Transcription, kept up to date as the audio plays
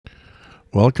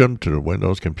Welcome to the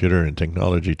Windows Computer and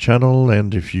Technology channel,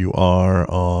 and if you are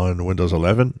on Windows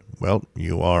 11, well,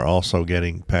 you are also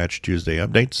getting Patch Tuesday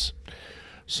updates.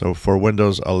 So for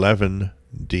Windows 11,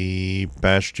 the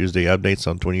Patch Tuesday updates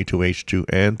on 22H2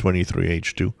 and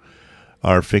 23H2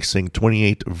 are fixing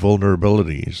 28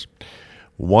 vulnerabilities.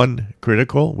 One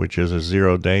critical, which is a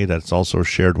 0-day that's also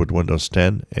shared with Windows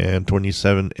 10, and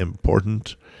 27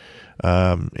 important,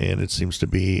 and it seems to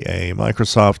be a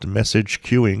Microsoft message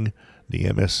queuing, the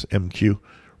MSMQ,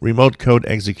 remote code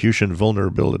execution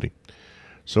vulnerability.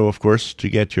 So of course, to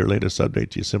get your latest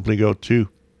update, you simply go to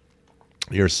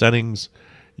your settings,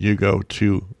 you go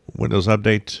to Windows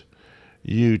Update,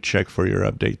 you check for your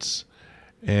updates,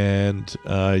 and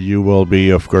you will be,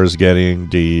 of course, getting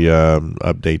the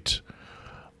update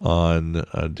on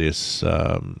this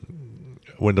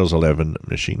Windows 11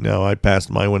 machine. Now, I passed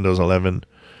my Windows 11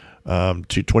 to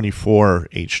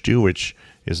 24H2, which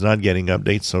is not getting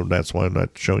updates, so that's why I'm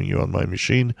not showing you on my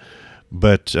machine.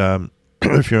 But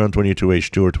if you're on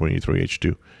 22H2 or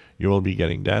 23H2, you will be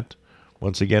getting that.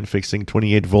 Once again, fixing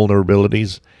 28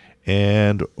 vulnerabilities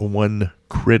and one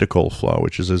critical flaw,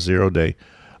 which is a 0-day,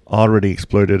 already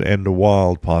exploited and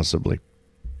wild possibly.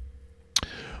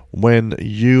 When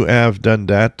you have done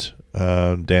that,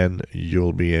 then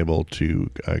you'll be able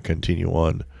to continue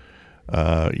on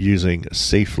using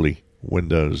safely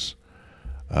Windows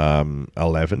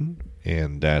 11,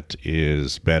 and that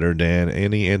is better than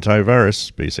any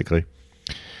antivirus, basically.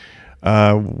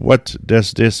 What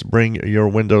does this bring your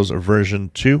Windows version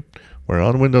to? We're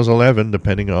on Windows 11,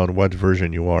 depending on what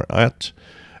version you are at.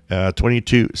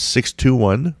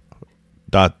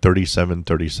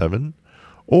 22.621.3737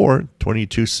 or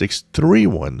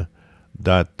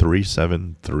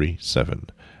 22.631.3737.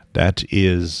 That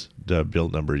is the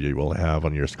build number you will have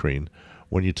on your screen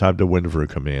when you type the WinVer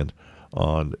command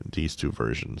on these two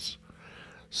versions.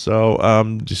 So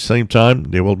at the same time,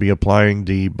 they will be applying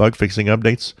the bug fixing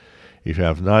updates. If you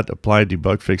have not applied the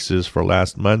bug fixes for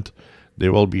last month, they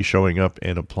will be showing up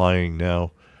and applying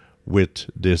now with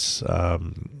this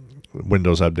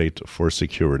Windows update for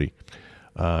security.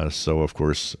 So of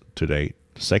course, today,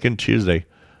 second Tuesday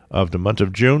of the month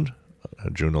of June,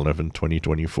 June 11,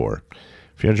 2024.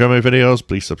 If you enjoy my videos,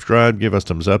 please subscribe, give us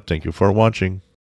thumbs up. Thank you for watching.